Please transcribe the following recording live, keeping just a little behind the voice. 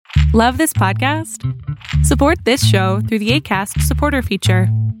Love this podcast? Support this show through the Acast supporter feature.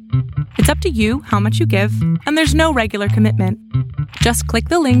 It's up to you how much you give, and there's no regular commitment. Just click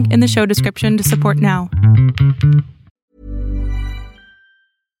the link in the show description to support now.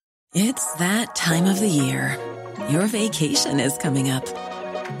 It's that time of the year. Your vacation is coming up.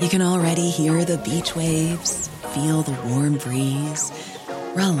 You can already hear the beach waves, feel the warm breeze,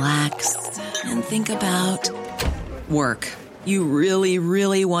 relax, and think about work. You really,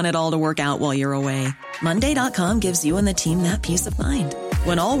 really want it all to work out while you're away. Monday.com gives you and the team that peace of mind.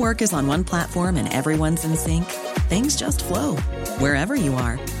 When all work is on one platform and everyone's in sync, things just flow. Wherever you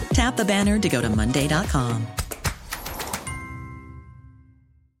are, tap the banner to go to Monday.com.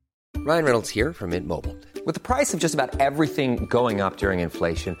 Ryan Reynolds here from Mint Mobile. With the price of just about everything going up during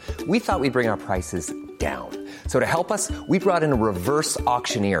inflation, we thought we'd bring our prices down. So to help us, we brought in a reverse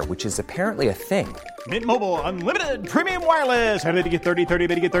auctioneer, which is apparently a thing. Mint Mobile Unlimited Premium Wireless. How to get 30, 30,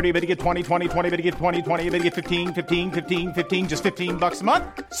 bit to get 30, bit to get 20, 20, 20, bit to get 20, 20, bit to get 15, 15, 15, 15, just $15 a month?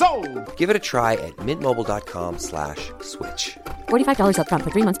 Sold! Give it a try at mintmobile.com/switch. $45 up front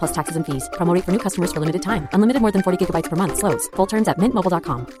for 3 months plus taxes and fees. Promo rate for new customers for limited time. Unlimited more than 40 gigabytes per month. Slows full terms at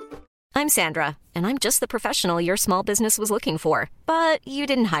mintmobile.com. I'm Sandra, and I'm just the professional your small business was looking for. But you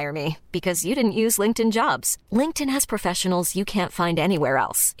didn't hire me because you didn't use LinkedIn Jobs. LinkedIn has professionals you can't find anywhere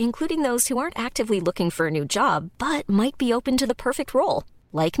else, including those who aren't actively looking for a new job, but might be open to the perfect role,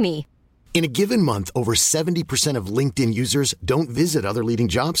 like me. In a given month, over 70% of LinkedIn users don't visit other leading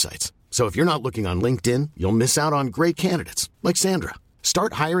job sites. So if you're not looking on LinkedIn, you'll miss out on great candidates like Sandra.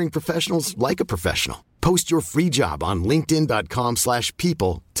 Start hiring professionals like a professional. Post your free job on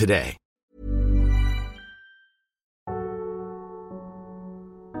linkedin.com/people today.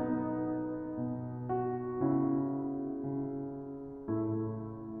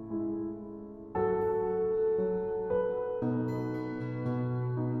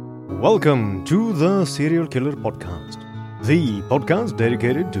 Welcome to the Serial Killer Podcast, the podcast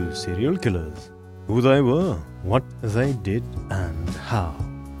dedicated to serial killers, who they were, what they did, and how.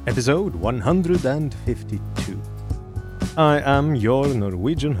 Episode 152. I am your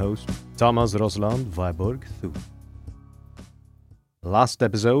Norwegian host, Thomas Rosland Viborg Thu. Last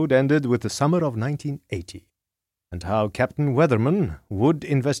episode ended with the summer of 1980, and how Captain Weatherman would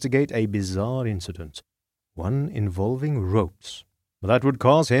investigate a bizarre incident, one involving ropes, that would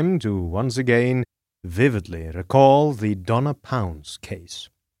cause him to once again vividly recall the Donna Pounds case.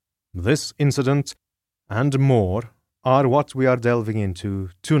 This incident and more are what we are delving into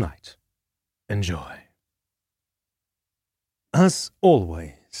tonight. Enjoy. As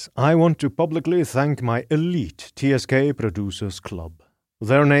always, I want to publicly thank my elite TSK Producers Club.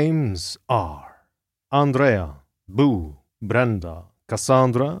 Their names are Andrea, Boo, Brenda,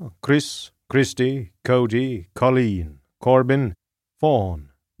 Cassandra, Chris, Christy, Cody, Colleen, Corbin, Fawn,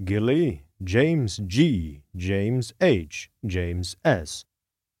 Gilly, James G, James H, James S,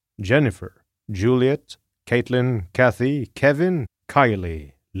 Jennifer, Juliet, Caitlin, Kathy, Kevin,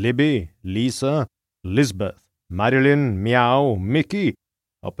 Kylie, Libby, Lisa, Lisbeth, Marilyn, Meow, Mickey,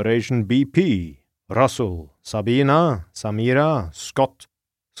 Operation BP, Russell, Sabina, Samira, Scott,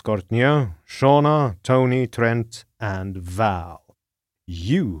 Skortnia, Shauna, Tony, Trent, and Val.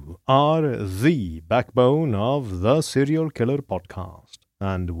 You are the backbone of the Serial Killer Podcast,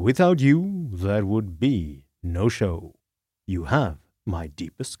 and without you, there would be no show. You have my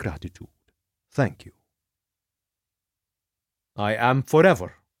deepest gratitude. Thank you. I am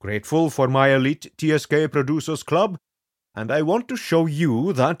forever grateful for my elite TSK Producers Club, and I want to show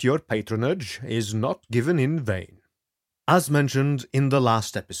you that your patronage is not given in vain. As mentioned in the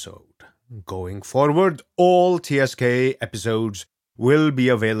last episode, going forward, all TSK episodes will be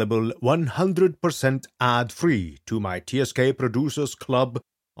available 100% ad-free to my TSK Producers Club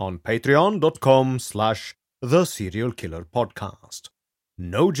on patreon.com/The Serial Killer Podcast.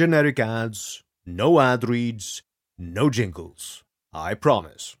 No generic ads, no ad reads, no jingles. I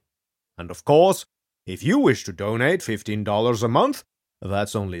promise. And of course, if you wish to donate $15 a month,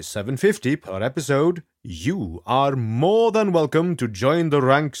 that's only $7.50 per episode, you are more than welcome to join the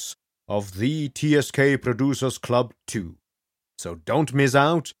ranks of the TSK Producers Club too. So don't miss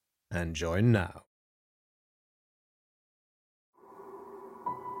out and join now.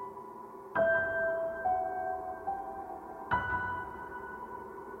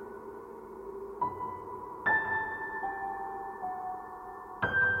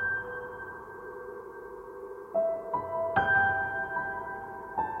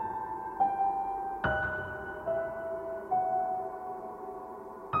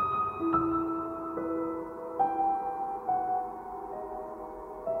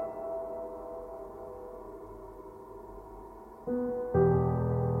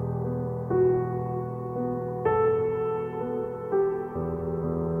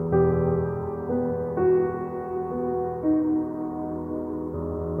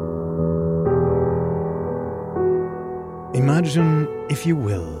 Imagine, if you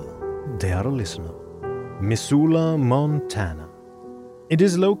will, dear listener, Missoula, Montana. It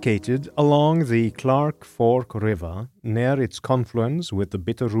is located along the Clark Fork River near its confluence with the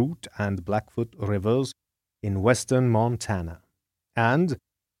Bitterroot and Blackfoot rivers in western Montana, and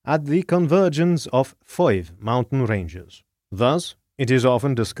at the convergence of 5 mountain ranges. Thus, it is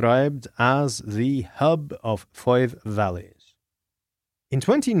often described as the hub of 5 valleys. In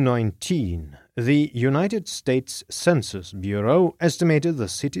 2019, the United States Census Bureau estimated the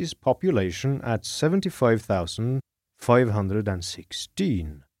city's population at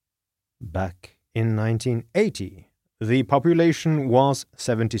 75,516. Back in 1980, the population was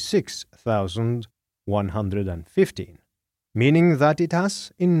 76,115, meaning that it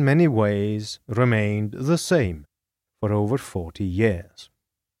has in many ways remained the same for over 40 years.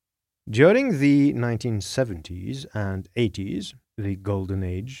 During the 1970s and 80s, the golden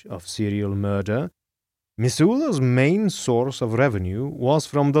age of serial murder, Missoula's main source of revenue was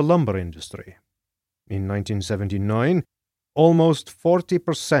from the lumber industry. In 1979, almost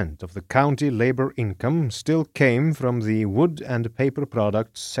 40% of the county labor income still came from the wood and paper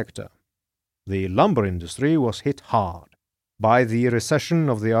products sector. The lumber industry was hit hard by the recession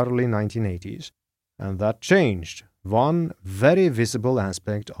of the early 1980s, and that changed one very visible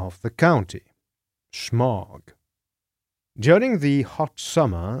aspect of the county: smog. During the hot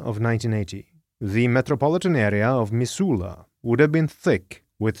summer of 1980, the metropolitan area of Missoula would have been thick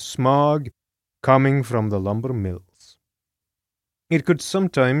with smog coming from the lumber mills. It could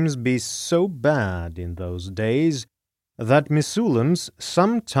sometimes be so bad in those days that Missoulans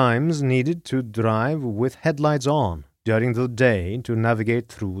sometimes needed to drive with headlights on during the day to navigate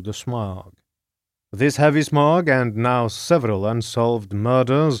through the smog. This heavy smog and now several unsolved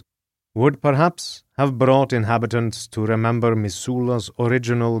murders would perhaps have brought inhabitants to remember Missoula's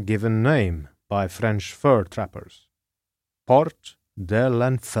original given name by French fur trappers, Porte de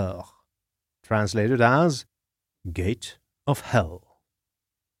l'Enfer, translated as Gate of Hell.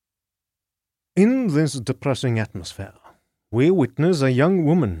 In this depressing atmosphere, we witness a young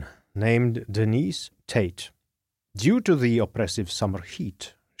woman named Denise Tate. Due to the oppressive summer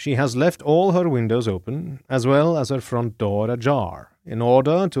heat, she has left all her windows open, as well as her front door ajar, in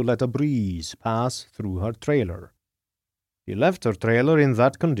order to let a breeze pass through her trailer. She left her trailer in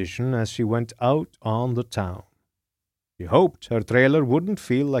that condition as she went out on the town. She hoped her trailer wouldn't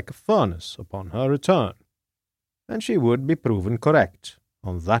feel like a furnace upon her return, and she would be proven correct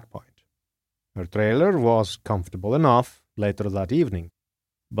on that point. Her trailer was comfortable enough later that evening,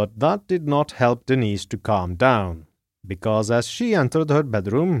 but that did not help Denise to calm down, because as she entered her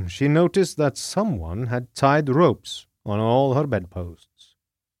bedroom, she noticed that someone had tied ropes on all her bedposts.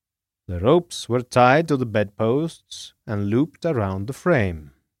 The ropes were tied to the bedposts and looped around the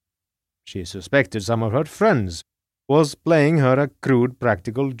frame. She suspected some of her friends was playing her a crude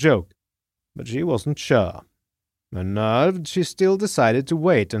practical joke, but she wasn't sure. Unnerved, she still decided to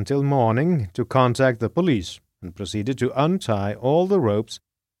wait until morning to contact the police and proceeded to untie all the ropes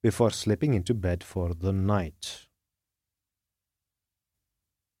before slipping into bed for the night.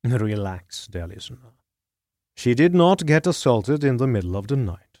 Relax, dear listener. She did not get assaulted in the middle of the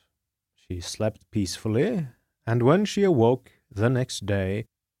night. She slept peacefully, and when she awoke the next day,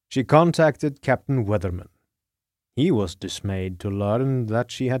 she contacted Captain Weatherman. He was dismayed to learn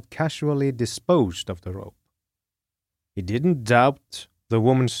that she had casually disposed of the rope. He didn't doubt the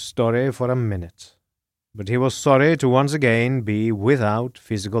woman's story for a minute, but he was sorry to once again be without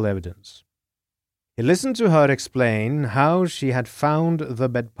physical evidence. He listened to her explain how she had found the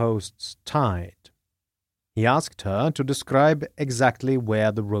bedposts tied. He asked her to describe exactly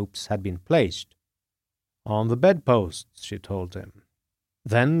where the ropes had been placed. On the bedposts, she told him,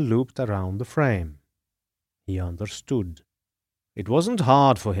 then looped around the frame. He understood. It wasn't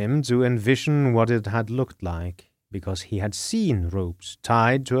hard for him to envision what it had looked like, because he had seen ropes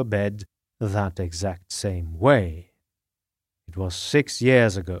tied to a bed that exact same way. It was 6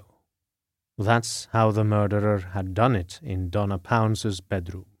 years ago. That's how the murderer had done it in Donna Pounce's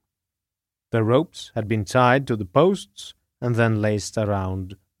bedroom. The ropes had been tied to the posts and then laced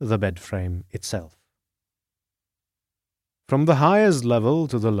around the bed frame itself. From the highest level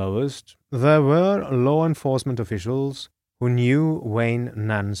to the lowest, there were law enforcement officials who knew Wayne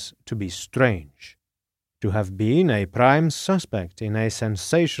Nance to be strange, to have been a prime suspect in a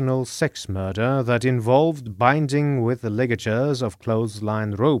sensational sex murder that involved binding with ligatures of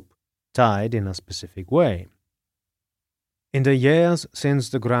clothesline rope tied in a specific way. In the years since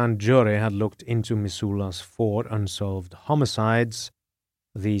the grand jury had looked into Missoula's 4 unsolved homicides,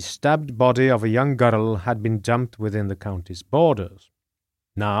 the stabbed body of a young girl had been dumped within the county's borders.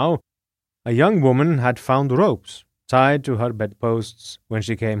 Now, a young woman had found ropes tied to her bedposts when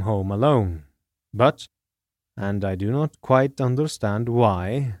she came home alone. But, and I do not quite understand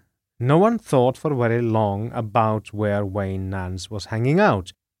why, no one thought for very long about where Wayne Nance was hanging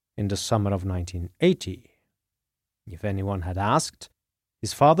out in the summer of 1980. If anyone had asked,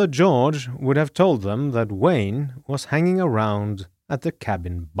 his father George would have told them that Wayne was hanging around at the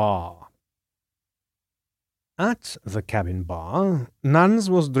cabin bar. At the cabin bar, Nance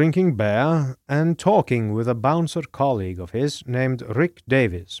was drinking beer and talking with a bouncer colleague of his named Rick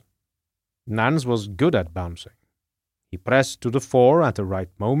Davies. Nance was good at bouncing. He pressed to the fore at the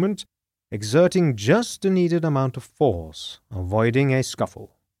right moment, exerting just the needed amount of force, avoiding a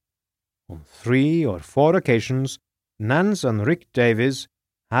scuffle. On 3 or 4 occasions, Nance and Rick Davies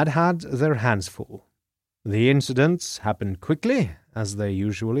had their hands full. The incidents happened quickly, as they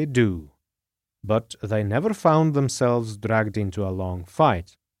usually do, but they never found themselves dragged into a long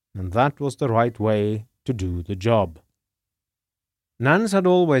fight, and that was the right way to do the job. Nance had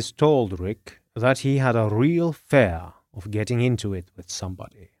always told Rick that he had a real fear of getting into it with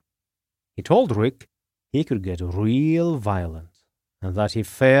somebody. He told Rick he could get real violent, and that he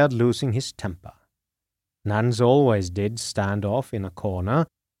feared losing his temper. Nance always did stand off in a corner,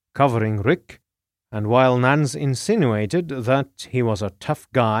 covering Rick, and while Nance insinuated that he was a tough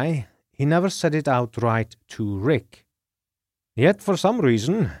guy, he never said it outright to Rick. Yet for some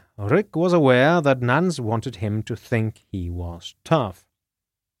reason, Rick was aware that Nance wanted him to think he was tough.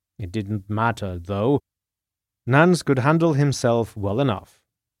 It didn't matter, though. Nance could handle himself well enough,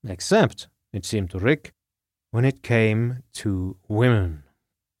 except, it seemed to Rick, when it came to women.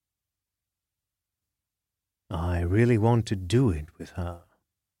 "I really want to do it with her,"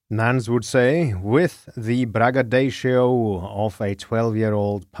 Nance would say, with the braggadocio of a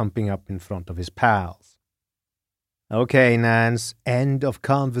 12-year-old pumping up in front of his pals. "Okay, Nance, end of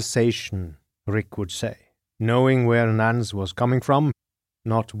conversation," Rick would say, knowing where Nance was coming from,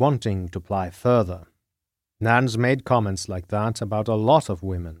 not wanting to ply further. Nance made comments like that about a lot of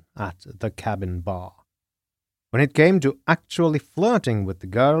women at the cabin bar. When it came to actually flirting with the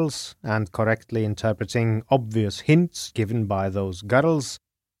girls and correctly interpreting obvious hints given by those girls,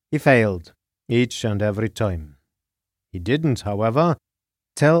 he failed each and every time. He didn't, however,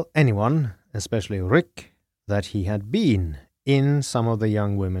 tell anyone, especially Rick, that he had been in some of the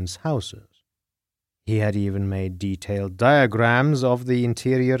young women's houses. He had even made detailed diagrams of the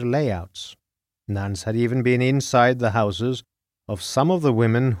interior layouts. Nance had even been inside the houses of some of the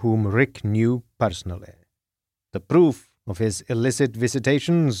women whom Rick knew personally. The proof of his illicit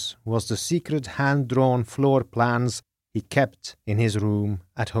visitations was the secret hand-drawn floor plans he kept in his room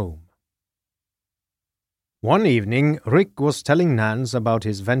at home. One evening, Rick was telling Nance about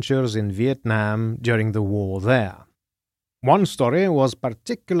his ventures in Vietnam during the war there. One story was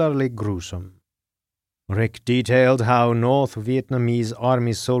particularly gruesome. Rick detailed how North Vietnamese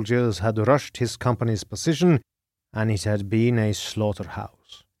army soldiers had rushed his company's position, and it had been a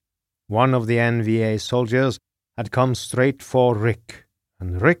slaughterhouse. One of the NVA soldiers had come straight for Rick,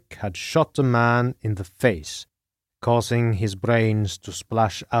 and Rick had shot the man in the face, causing his brains to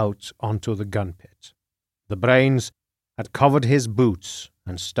splash out onto the gun pit. The brains had covered his boots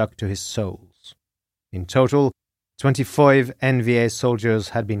and stuck to his soles. In total, 25 NVA soldiers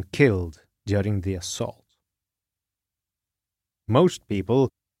had been killed during the assault. Most people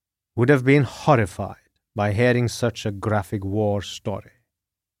would have been horrified by hearing such a graphic war story.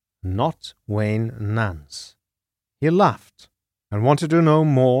 Not Wayne Nance. He laughed and wanted to know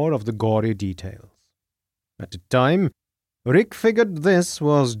more of the gory details. At the time, Rick figured this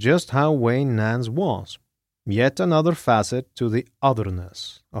was just how Wayne Nance was, yet another facet to the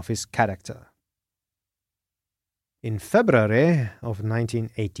otherness of his character. In February of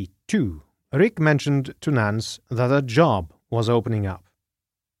 1982, Rick mentioned to Nance that a job was opening up.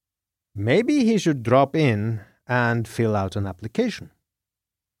 Maybe he should drop in and fill out an application.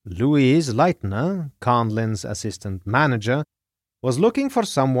 Louise Leitner, Conlin's assistant manager, was looking for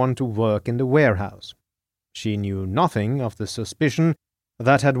someone to work in the warehouse. She knew nothing of the suspicion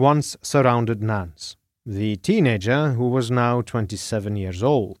that had once surrounded Nance, the teenager who was now 27 years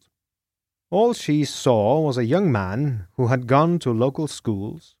old. All she saw was a young man who had gone to local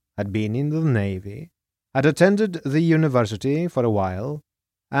schools, had been in the Navy, had attended the university for a while,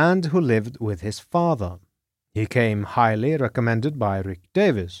 and who lived with his father. He came highly recommended by Rick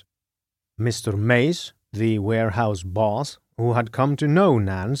Davies. Mr. Mace, the warehouse boss, who had come to know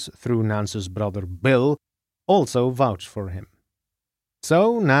Nance through Nance's brother Bill, also vouched for him.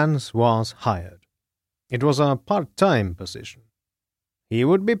 So Nance was hired. It was a part-time position. He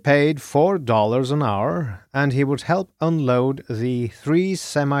would be paid $4 an hour, and he would help unload the 3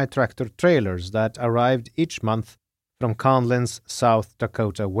 semi-tractor trailers that arrived each month from Conlin's South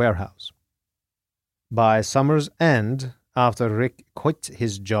Dakota warehouse. By summer's end, after Rick quit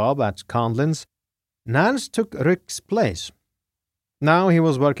his job at Conlin's, Nance took Rick's place. Now he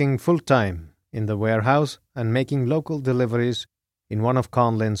was working full-time in the warehouse and making local deliveries in one of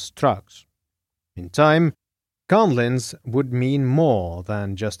Conlin's trucks. In time, Conlin's would mean more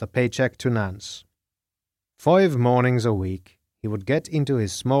than just a paycheck to Nance. 5 mornings a week, he would get into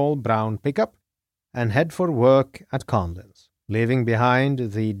his small brown pickup and head for work at Conlin's, leaving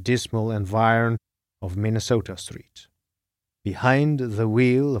behind the dismal environ of Minnesota Street. Behind the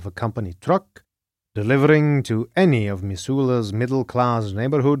wheel of a company truck, delivering to any of Missoula's middle-class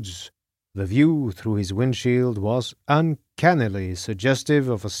neighborhoods, the view through his windshield was uncannily suggestive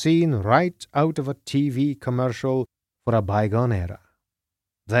of a scene right out of a TV commercial for a bygone era.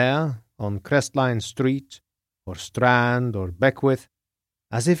 There, on Crestline Street, or Strand, or Beckwith,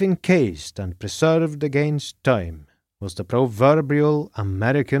 as if encased and preserved against time, was the proverbial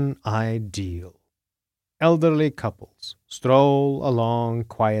American ideal. Elderly couples stroll along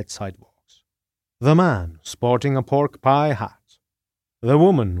quiet sidewalks. The man sporting a pork pie hat. The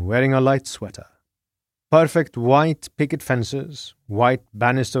woman wearing a light sweater. Perfect white picket fences, white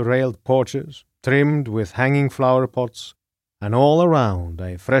banister-railed porches, trimmed with hanging flower pots, and all around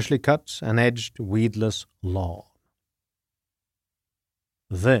a freshly cut and edged weedless lawn.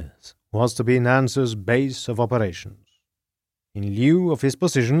 This was to be Nance's base of operations. In lieu of his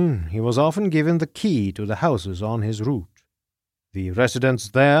position, he was often given the key to the houses on his route. The residents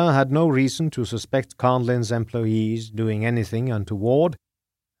there had no reason to suspect Conlin's employees doing anything untoward,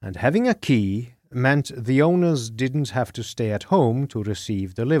 and having a key meant the owners didn't have to stay at home to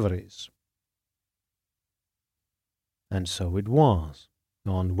receive deliveries. And so it was.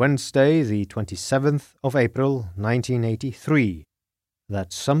 On Wednesday, the 27th of April, 1983,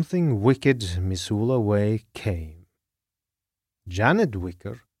 that something wicked Missoula way came. Janet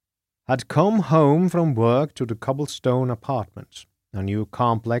Wicker had come home from work to the Cobblestone Apartments, a new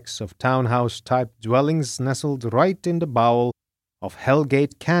complex of townhouse-type dwellings nestled right in the bowel of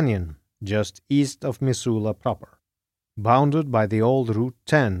Hellgate Canyon, just east of Missoula proper, bounded by the old Route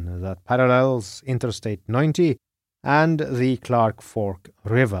 10 that parallels Interstate 90 and the Clark Fork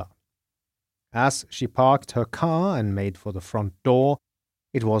River. As she parked her car and made for the front door,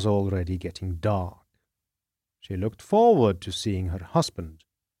 it was already getting dark. She looked forward to seeing her husband,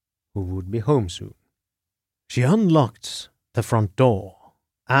 who would be home soon. She unlocked the front door,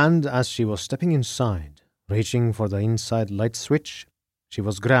 and as she was stepping inside, reaching for the inside light switch, she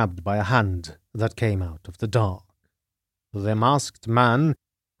was grabbed by a hand that came out of the dark. The masked man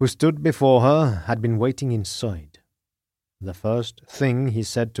who stood before her had been waiting inside. The first thing he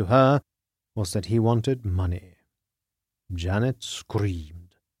said to her was that he wanted money. Janet screamed.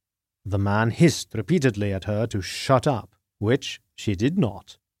 The man hissed repeatedly at her to shut up, which she did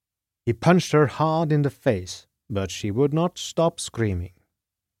not. He punched her hard in the face, but she would not stop screaming.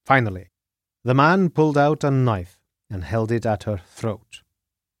 Finally, the man pulled out a knife and held it at her throat.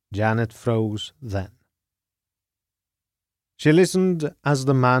 Janet froze then. She listened as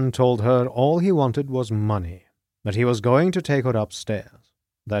the man told her all he wanted was money, that he was going to take her upstairs,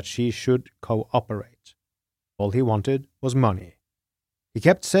 that she should cooperate. All he wanted was money. He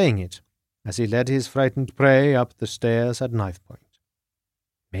kept saying it as he led his frightened prey up the stairs at knife point.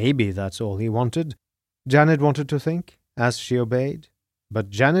 Maybe that's all he wanted, Janet wanted to think, as she obeyed. But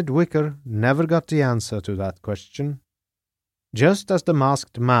Janet Wicker never got the answer to that question. Just as the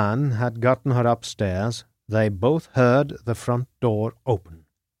masked man had gotten her upstairs, they both heard the front door open.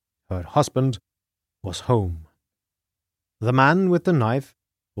 Her husband was home. The man with the knife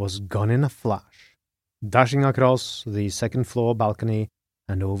was gone in a flash, dashing across the second-floor balcony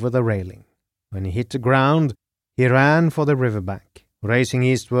and over the railing. When he hit the ground, he ran for the riverbank, racing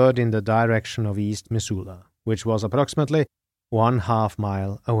eastward in the direction of East Missoula, which was approximately 1/2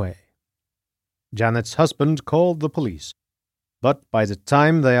 mile away. Janet's husband called the police, but by the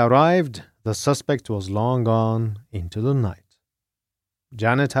time they arrived, the suspect was long gone into the night.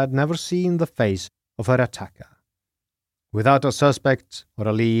 Janet had never seen the face of her attacker. Without a suspect or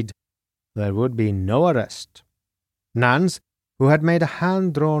a lead, there would be no arrest. Nance, who had made a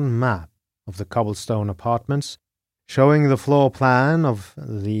hand-drawn map of the Cobblestone Apartments, showing the floor plan of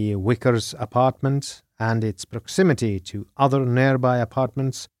the Wickers' apartment and its proximity to other nearby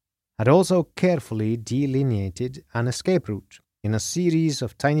apartments, had also carefully delineated an escape route in a series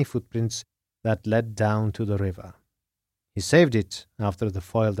of tiny footprints that led down to the river. He saved it after the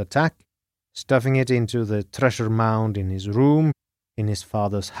foiled attack, stuffing it into the treasure mound in his room in his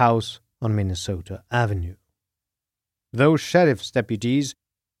father's house on Minnesota Avenue. Though sheriff's deputies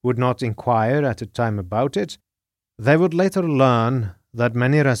would not inquire at the time about it, They would later learn that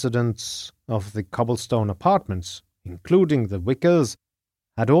many residents of the cobblestone apartments, including the Wickers,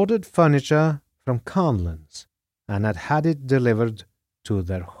 had ordered furniture from Conlon's and had had it delivered to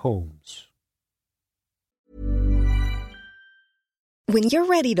their homes. When you're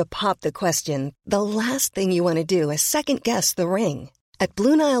ready to pop the question, the last thing you want to do is second-guess the ring. At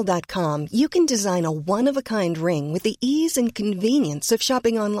BlueNile.com, you can design a one-of-a-kind ring with the ease and convenience of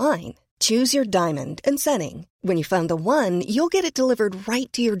shopping online. Choose your diamond and setting. When you find the one, you'll get it delivered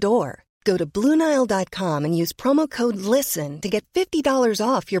right to your door. Go to BlueNile.com and use promo code LISTEN to get $50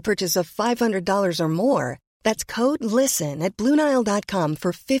 off your purchase of $500 or more. That's code LISTEN at BlueNile.com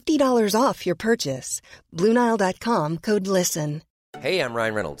for $50 off your purchase. BlueNile.com, code LISTEN. Hey, I'm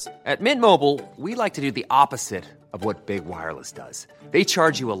Ryan Reynolds. At Mint Mobile, we like to do the opposite of what Big Wireless does. They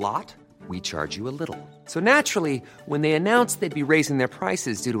charge you a lot, we charge you a little. So naturally, when they announced they'd be raising their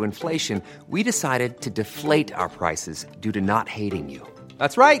prices due to inflation, we decided to deflate our prices due to not hating you.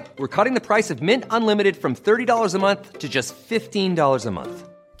 That's right. We're cutting the price of Mint Unlimited from $30 a month to just $15 a month.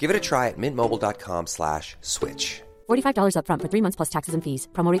 Give it a try at mintmobile.com/switch. $45 up front for 3 months plus taxes and fees.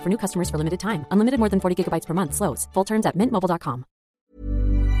 Promo rate for new customers for limited time. Unlimited more than 40 gigabytes per month. Slows full terms at mintmobile.com.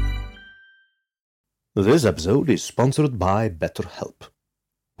 This episode is sponsored by BetterHelp.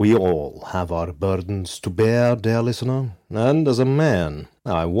 We all have our burdens to bear, dear listener, and as a man,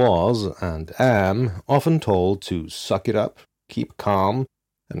 I was and am often told to suck it up, keep calm,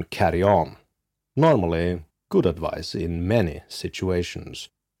 and carry on. Normally, good advice in many situations.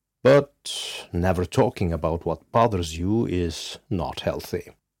 But never talking about what bothers you is not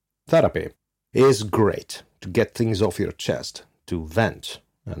healthy. Therapy is great to get things off your chest, to vent,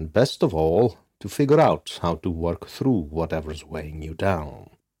 and best of all, to figure out how to work through whatever's weighing you down.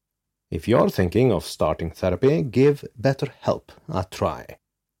 If you're thinking of starting therapy, give BetterHelp a try.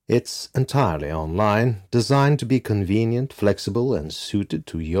 It's entirely online, designed to be convenient, flexible, and suited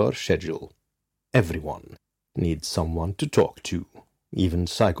to your schedule. Everyone needs someone to talk to, even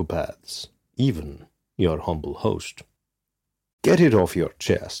psychopaths, even your humble host. Get it off your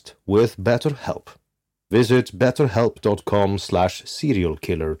chest with BetterHelp. Visit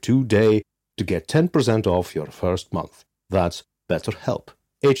betterhelp.com/serialkiller today to get 10% off your first month. That's BetterHelp,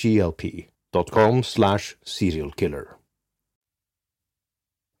 HELP.com/serialkiller.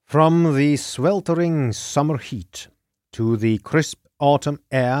 From the sweltering summer heat to the crisp autumn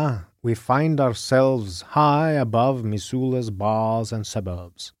air, we find ourselves high above Missoula's bars and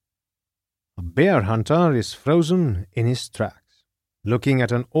suburbs. A bear hunter is frozen in his tracks, looking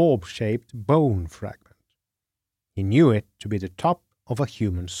at an orb-shaped bone fragment. He knew it to be the top of a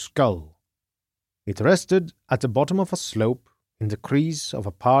human skull. It rested at the bottom of a slope in the crease of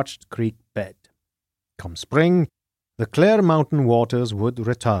a parched creek bed. Come spring, the clear mountain waters would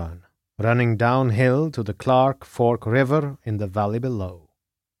return, running downhill to the Clark Fork River in the valley below.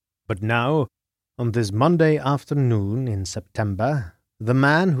 But now, on this Monday afternoon in September, the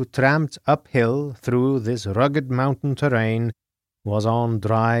man who tramped uphill through this rugged mountain terrain was on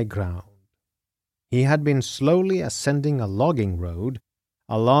dry ground. He had been slowly ascending a logging road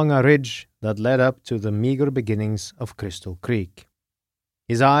along a ridge that led up to the meager beginnings of Crystal Creek.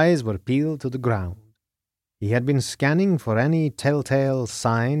 His eyes were peeled to the ground. He had been scanning for any telltale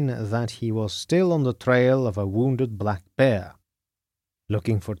sign that he was still on the trail of a wounded black bear,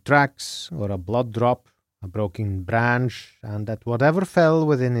 looking for tracks or a blood drop, a broken branch, and at whatever fell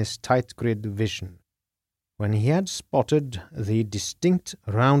within his tight-grid vision, when he had spotted the distinct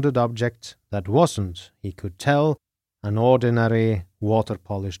rounded object that wasn't, he could tell, an ordinary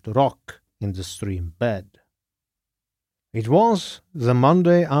water-polished rock in the stream bed. It was the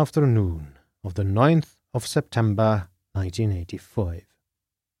Monday afternoon of the 9th of September, 1985.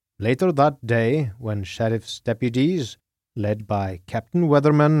 Later that day, when sheriff's deputies, led by Captain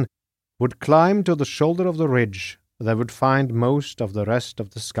Weatherman, would climb to the shoulder of the ridge, they would find most of the rest of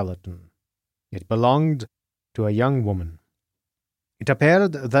the skeleton. It belonged to a young woman. It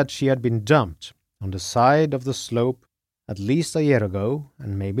appeared that she had been dumped on the side of the slope at least a year ago,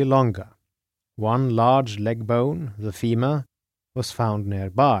 and maybe longer. One large leg bone, the femur, was found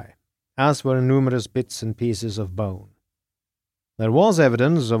nearby, as were numerous bits and pieces of bone. There was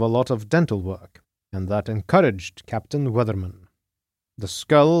evidence of a lot of dental work, and that encouraged Captain Weatherman. The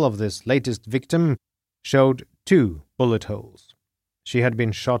skull of this latest victim showed 2 bullet holes. She had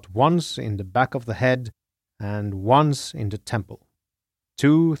been shot once in the back of the head and once in the temple.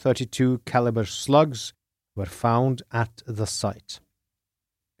 2 .32 caliber slugs were found at the site.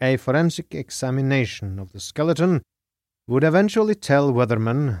 A forensic examination of the skeleton would eventually tell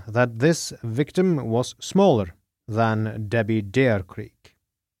Weatherman that this victim was smaller than Debbie Dare Creek.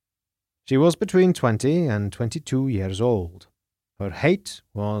 She was between 20 and 22 years old. Her height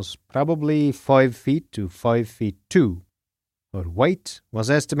was probably 5 feet to 5 feet 2. Her weight was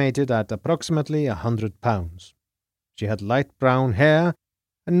estimated at approximately 100 pounds. She had light brown hair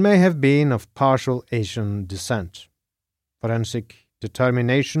and may have been of partial Asian descent. Forensic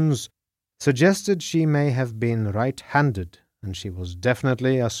determinations suggested she may have been right-handed, and she was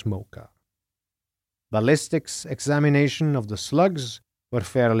definitely a smoker. Ballistics examination of the slugs were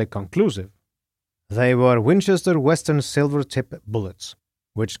fairly conclusive. They were Winchester Western silver-tip bullets,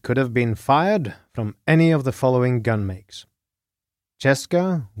 which could have been fired from any of the following gun makes: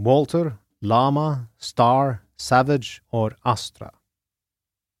 Cheska, Walter, Lama, Star, Savage, or Astra.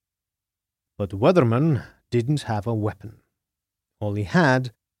 But Weatherman didn't have a weapon. All he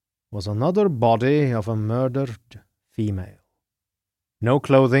had was another body of a murdered female. No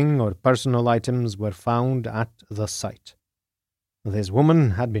clothing or personal items were found at the site. This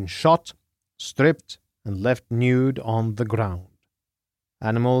woman had been shot, stripped, and left nude on the ground.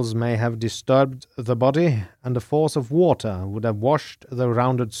 Animals may have disturbed the body, and a force of water would have washed the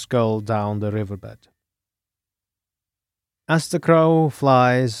rounded skull down the riverbed. As the crow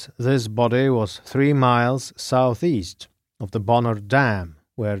flies, this body was 3 miles southeast of the Bonner Dam,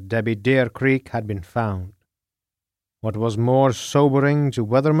 where Debbie Deer Creek had been found. What was more sobering to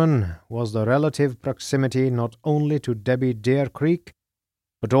Weatherman was the relative proximity not only to Debbie Deer Creek,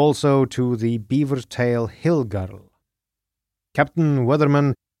 but also to the Beavertail Hill Girl. Captain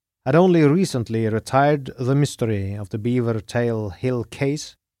Weatherman had only recently retired the mystery of the Beavertail Hill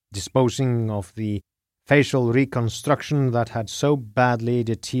case, disposing of the facial reconstruction that had so badly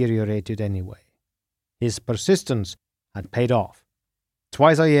deteriorated anyway. His persistence had paid off.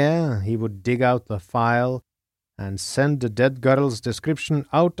 Twice a year he would dig out the file and send the dead girl's description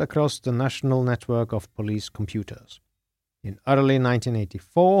out across the national network of police computers. In early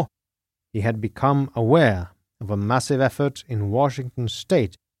 1984, he had become aware of a massive effort in Washington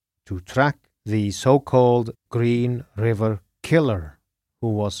state to track the so-called Green River Killer, who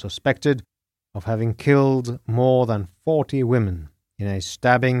was suspected of having killed more than 40 women in a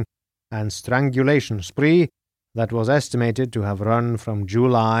stabbing and strangulation spree that was estimated to have run from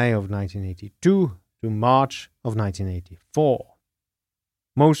July of 1982 to March of 1984.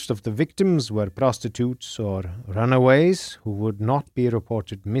 Most of the victims were prostitutes or runaways who would not be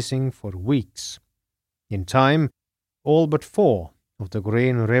reported missing for weeks. In time, all but 4 of the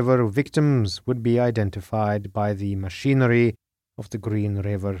Green River victims would be identified by the machinery of the Green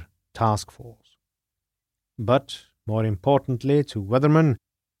River Task Force. But, more importantly to Weatherman,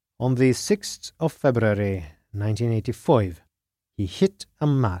 on the 6th of February 1985, he hit a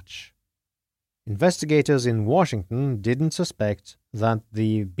match. Investigators in Washington didn't suspect that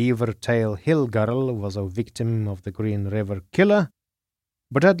the Beavertail Hill Girl was a victim of the Green River Killer,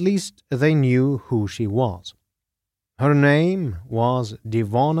 but at least they knew who she was. Her name was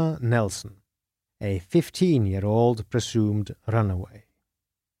Devonna Nelson, a 15-year-old presumed runaway.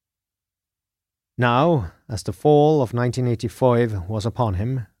 Now, as the fall of 1985 was upon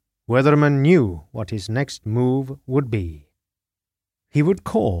him, Weatherman knew what his next move would be. He would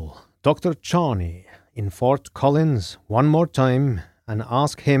call Dr. Charney in Fort Collins one more time and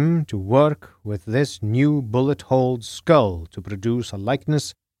ask him to work with this new bullet-holed skull to produce a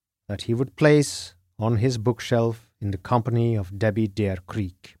likeness that he would place on his bookshelf in the company of Debbie Deer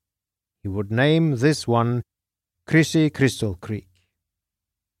Creek. He would name this one Chrissy Crystal Creek.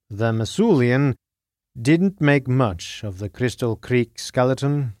 The Missoulian didn't make much of the Crystal Creek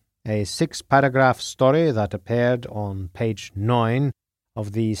skeleton, a 6-paragraph story that appeared on page 9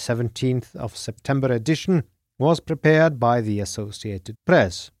 of the 17th of September edition was prepared by the Associated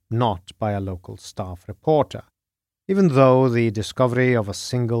Press, not by a local staff reporter, even though the discovery of a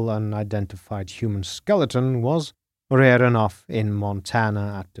single unidentified human skeleton was rare enough in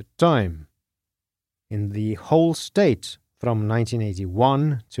Montana at the time. In the whole state, from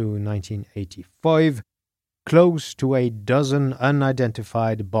 1981 to 1985, close to a dozen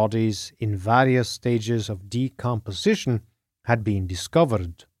unidentified bodies in various stages of decomposition had been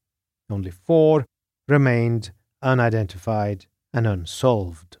discovered. Only 4 remained unidentified and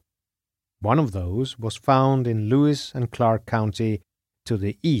unsolved. One of those was found in Lewis and Clark County to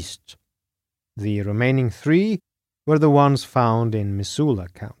the east. The remaining 3 were the ones found in Missoula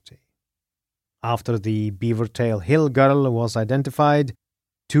County. After the Beavertail Hill Girl was identified,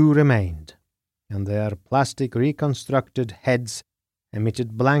 2 remained, and their plastic reconstructed heads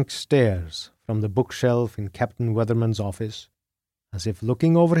emitted blank stares from the bookshelf in Captain Weatherman's office, as if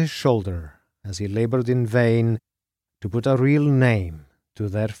looking over his shoulder as he labored in vain to put a real name to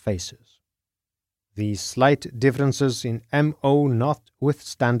their faces. These slight differences in M.O.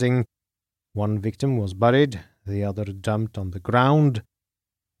 notwithstanding, One victim was buried, the other dumped on the ground.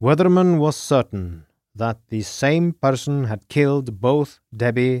 Weatherman was certain that the same person had killed both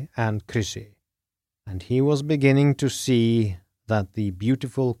Debbie and Chrissy, and he was beginning to see that the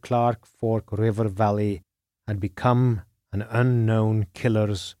beautiful Clark Fork River Valley had become an unknown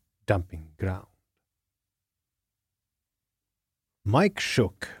killer's dumping ground. Mike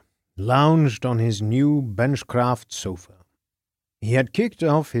Shook lounged on his new benchcraft sofa. He had kicked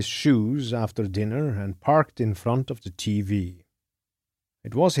off his shoes after dinner and parked in front of the TV.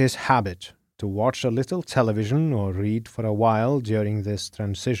 It was his habit to watch a little television or read for a while during this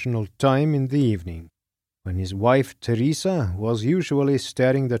transitional time in the evening, when his wife Teresa was usually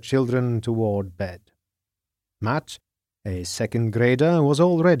steering the children toward bed. Matt, a second grader, was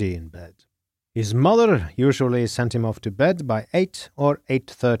already in bed. His mother usually sent him off to bed by 8 or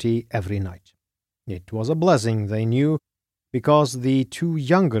 8:30 every night. It was a blessing, they knew, because the two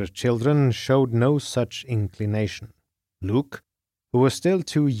younger children showed no such inclination. Luke, who was still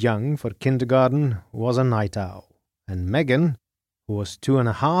too young for kindergarten, was a night owl, and Megan, who was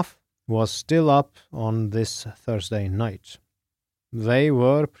 2.5, was still up on this Thursday night. They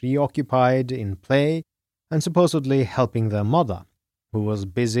were preoccupied in play and supposedly helping their mother, who was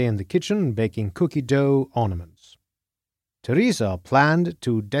busy in the kitchen baking cookie dough ornaments. Teresa planned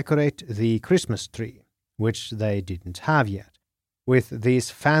to decorate the Christmas tree, which they didn't have yet, with these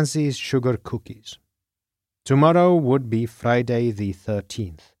fancy sugar cookies. Tomorrow would be Friday the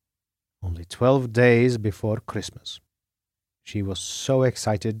 13th, only 12 days before Christmas. She was so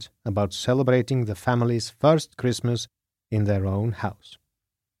excited about celebrating the family's first Christmas in their own house.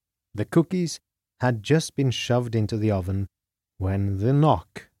 The cookies had just been shoved into the oven when the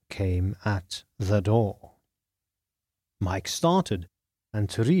knock came at the door. Mike started, and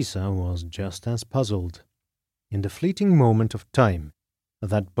Teresa was just as puzzled. In the fleeting moment of time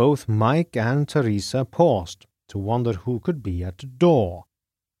that both Mike and Teresa paused to wonder who could be at the door,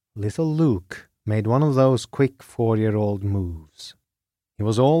 little Luke made one of those quick 4-year-old moves. He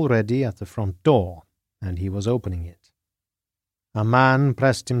was already at the front door, and he was opening it. A man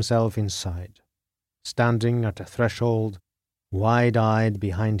pressed himself inside, standing at a threshold, wide-eyed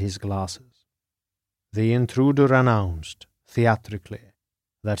behind his glasses. The intruder announced, theatrically,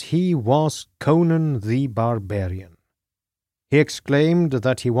 that he was Conan the Barbarian. He exclaimed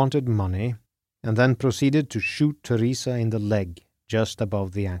that he wanted money, and then proceeded to shoot Teresa in the leg just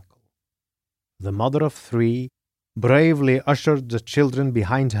above the ankle. The mother of 3 bravely ushered the children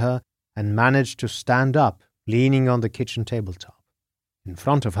behind her and managed to stand up, leaning on the kitchen tabletop. In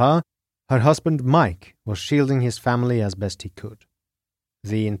front of her, her husband Mike was shielding his family as best he could.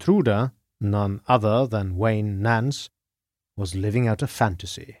 The intruder, none other than Wayne Nance, was living out a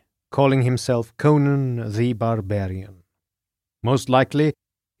fantasy, calling himself Conan the Barbarian. Most likely,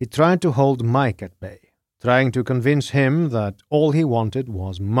 he tried to hold Mike at bay, trying to convince him that all he wanted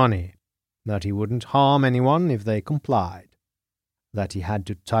was money, that he wouldn't harm anyone if they complied, that he had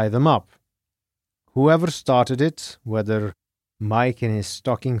to tie them up. Whoever started it, whether Mike in his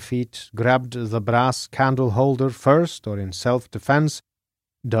stocking feet grabbed the brass candle holder first or in self-defense,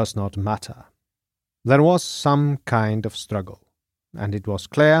 does not matter. There was some kind of struggle, and it was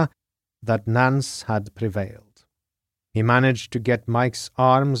clear that Nance had prevailed. He managed to get Mike's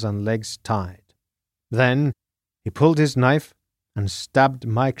arms and legs tied. Then he pulled his knife and stabbed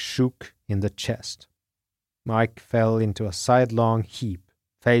Mike Shook in the chest. Mike fell into a sidelong heap,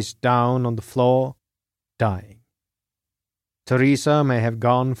 face down on the floor, dying. Teresa may have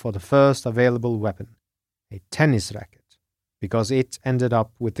gone for the first available weapon, a tennis racket, because it ended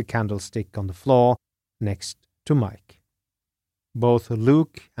up with the candlestick on the floor next to Mike. Both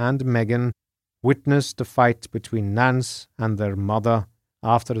Luke and Megan witnessed the fight between Nance and their mother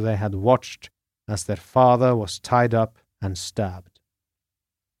after they had watched as their father was tied up and stabbed.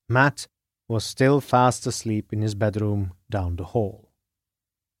 Matt was still fast asleep in his bedroom down the hall.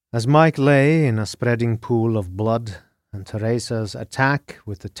 As Mike lay in a spreading pool of blood and Teresa's attack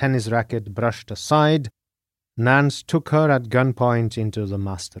with the tennis racket brushed aside, Nance took her at gunpoint into the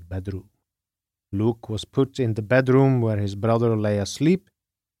master bedroom. Luke was put in the bedroom where his brother lay asleep,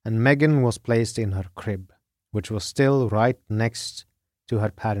 and Megan was placed in her crib, which was still right next to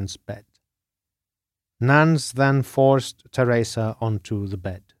her parents' bed. Nance then forced Teresa onto the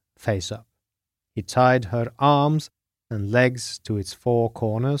bed, face up. He tied her arms and legs to its 4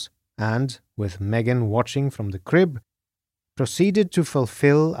 corners and, with Megan watching from the crib, proceeded to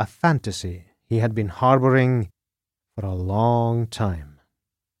fulfill a fantasy he had been harboring for a long time.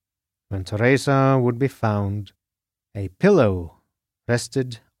 When Teresa would be found, a pillow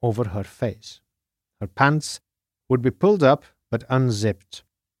rested over her face. Her pants would be pulled up but unzipped.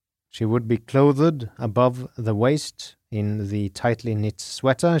 She would be clothed above the waist in the tightly knit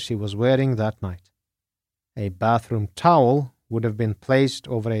sweater she was wearing that night. A bathroom towel would have been placed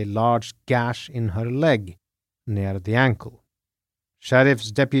over a large gash in her leg, near the ankle.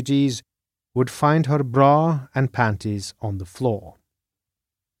 Sheriff's deputies would find her bra and panties on the floor.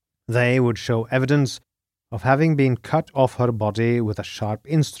 They would show evidence of having been cut off her body with a sharp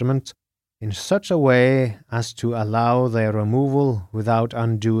instrument in such a way as to allow their removal without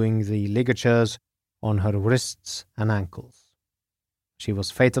undoing the ligatures on her wrists and ankles. She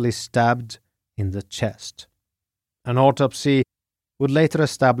was fatally stabbed in the chest. An autopsy would later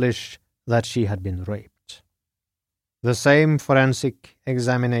establish that she had been raped. The same forensic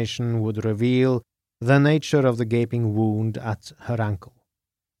examination would reveal the nature of the gaping wound at her ankle.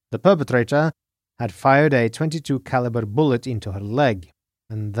 The perpetrator had fired a .22 caliber bullet into her leg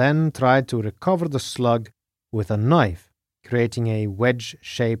and then tried to recover the slug with a knife, creating a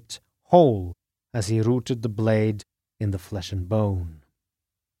wedge-shaped hole as he rooted the blade in the flesh and bone.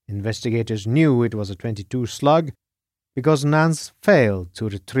 Investigators knew it was a .22 slug because Nance failed to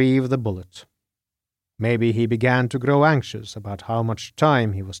retrieve the bullet. Maybe he began to grow anxious about how much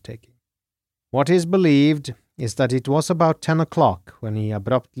time he was taking. What is believed is that it was about 10 o'clock when he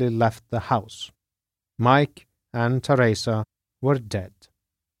abruptly left the house. Mike and Teresa were dead.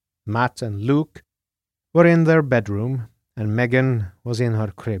 Matt and Luke were in their bedroom, and Megan was in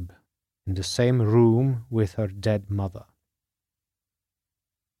her crib, in the same room with her dead mother.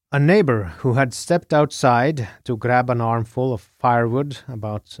 A neighbor who had stepped outside to grab an armful of firewood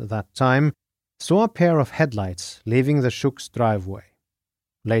about that time saw a pair of headlights leaving the Shooks' driveway.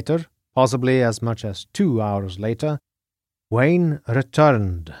 Later, possibly as much as 2 hours later, Wayne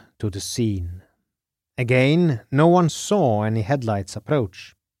returned to the scene. Again, no one saw any headlights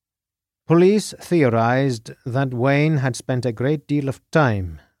approach. Police theorized that Wayne had spent a great deal of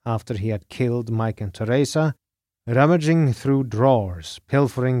time after he had killed Mike and Teresa, rummaging through drawers,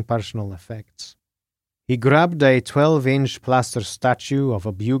 pilfering personal effects. He grabbed a 12-inch plaster statue of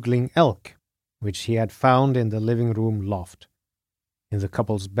a bugling elk, which he had found in the living room loft. In the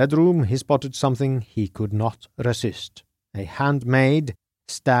couple's bedroom, he spotted something he could not resist, a handmade,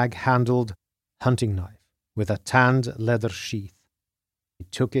 stag-handled hunting knife with a tanned leather sheath. He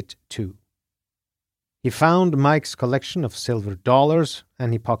took it, too. He found Mike's collection of silver dollars,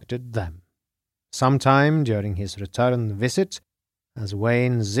 and he pocketed them. Sometime during his return visit, as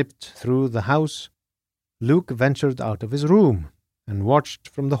Wayne zipped through the house, Luke ventured out of his room and watched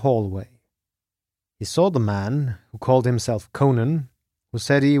from the hallway. He saw the man, who called himself Conan, who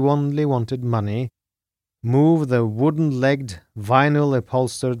said he only wanted money, move the wooden-legged,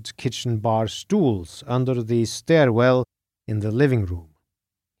 vinyl-upholstered kitchen bar stools under the stairwell in the living room.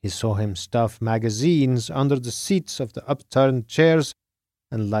 He saw him stuff magazines under the seats of the upturned chairs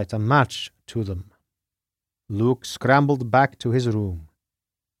and light a match to them. Luke scrambled back to his room.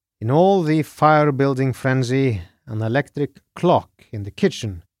 In all the fire-building frenzy, an electric clock in the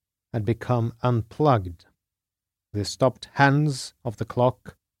kitchen had become unplugged. The stopped hands of the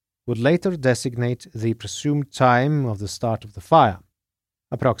clock would later designate the presumed time of the start of the fire,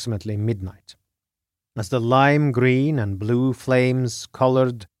 approximately midnight. As the lime green and blue flames,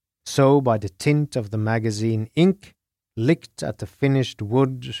 colored so by the tint of the magazine ink, licked at the finished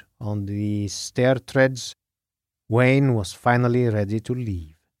wood on the stair treads, Wayne was finally ready to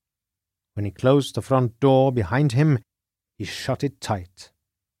leave. When he closed the front door behind him, he shut it tight.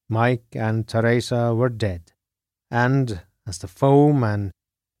 Mike and Teresa were dead, and as the foam and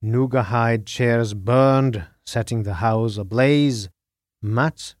nougat-hide chairs burned, setting the house ablaze,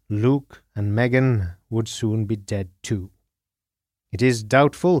 Matt, Luke, and Megan would soon be dead too. It is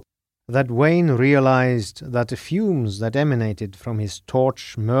doubtful that Wayne realized that the fumes that emanated from his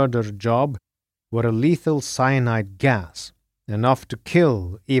torch murder job were a lethal cyanide gas, enough to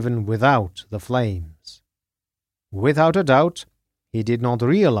kill even without the flames. Without a doubt, he did not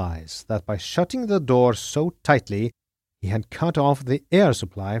realize that by shutting the door so tightly, he had cut off the air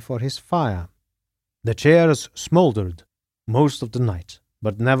supply for his fire. The chairs smoldered most of the night,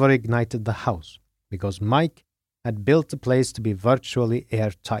 but never ignited the house, because Mike had built the place to be virtually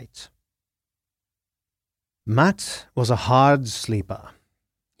airtight. Matt was a hard sleeper.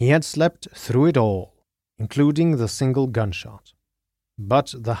 He had slept through it all, including the single gunshot.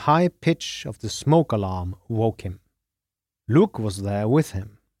 But the high pitch of the smoke alarm woke him. Luke was there with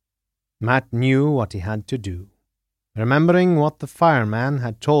him. Matt knew what he had to do. Remembering what the fireman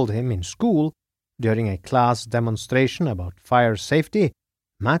had told him in school during a class demonstration about fire safety,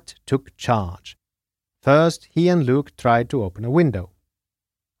 Matt took charge. First, he and Luke tried to open a window.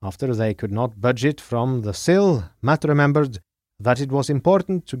 After they could not budge it from the sill, Matt remembered that it was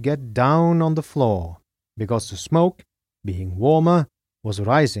important to get down on the floor, because the smoke, being warmer, was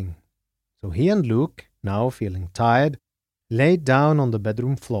rising. So he and Luke, now feeling tired, laid down on the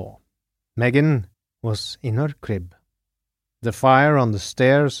bedroom floor. Megan was in her crib. The fire on the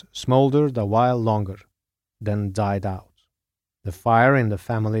stairs smouldered a while longer, then died out. The fire in the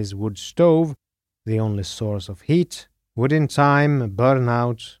family's wood stove, the only source of heat, would in time burn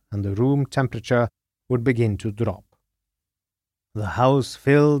out and the room temperature would begin to drop. The house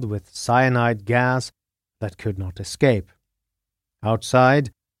filled with cyanide gas that could not escape.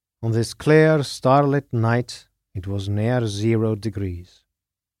 Outside, on this clear, starlit night, it was near 0 degrees.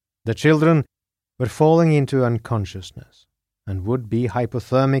 The children were falling into unconsciousness and would be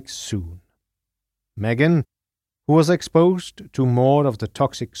hypothermic soon. Megan, who was exposed to more of the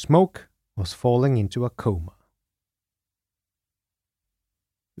toxic smoke, was falling into a coma.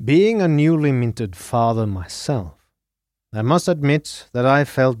 Being a newly minted father myself, I must admit that I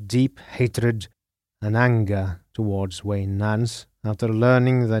felt deep hatred and anger towards Wayne Nance after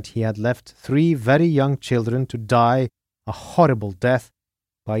learning that he had left 3 very young children to die a horrible death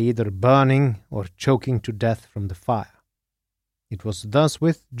by either burning or choking to death from the fire. It was thus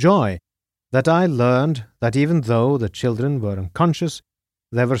with joy that I learned that even though the children were unconscious,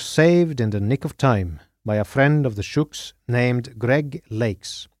 they were saved in the nick of time by a friend of the Shooks named Greg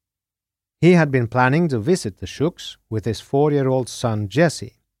Lakes. He had been planning to visit the Shooks with his 4-year-old son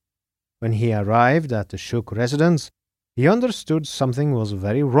Jesse. When he arrived at the Shook residence, he understood something was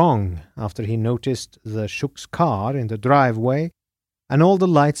very wrong after he noticed the Shook's car in the driveway and all the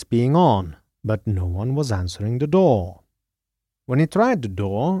lights being on, but no one was answering the door. When he tried the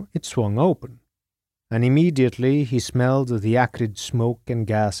door, it swung open, and immediately he smelled the acrid smoke and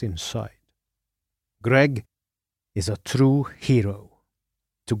gas inside. Greg is a true hero.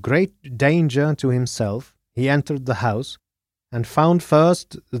 To great danger to himself, he entered the house and found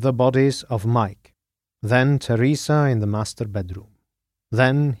first the bodies of Mike, then Teresa in the master bedroom.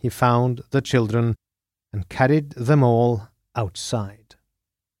 Then he found the children and carried them all outside.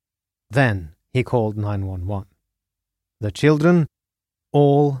 Then he called 911. The children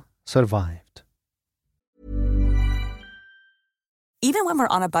all survived. Even when we're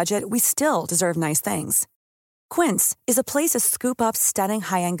on a budget, we still deserve nice things. Quince is a place to scoop up stunning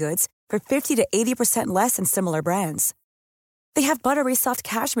high-end goods for 50 to 80% less than similar brands. They have buttery soft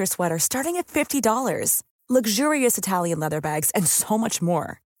cashmere sweaters starting at $50, luxurious Italian leather bags, and so much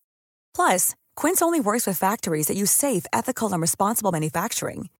more. Plus, Quince only works with factories that use safe, ethical, and responsible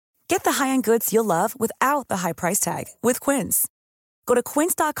manufacturing. Get the high-end goods you'll love without the high price tag with Quince. Go to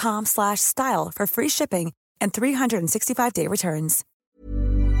quince.com/style for free shipping and 365-day returns.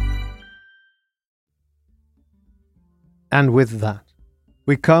 And with that,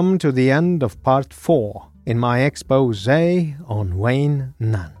 we come to the end of part 4 in my exposé on Wayne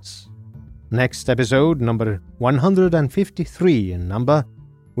Nance. Next episode, number 153 in number,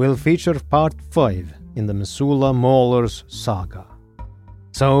 will feature part 5 in the Missoula Maulers saga.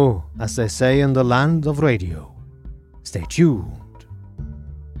 So, as they say in the land of radio, stay tuned.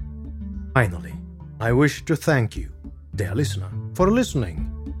 Finally, I wish to thank you, dear listener, for listening.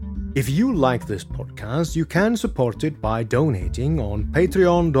 If you like this podcast, you can support it by donating on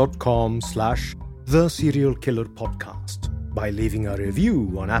patreon.com/The Serial Killer Podcast, by leaving a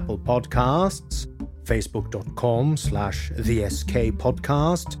review on Apple Podcasts, facebook.com/The SK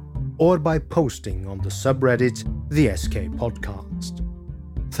Podcast, or by posting on the subreddit The SK Podcast.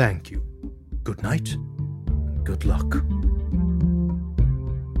 Thank you. Good night and good luck.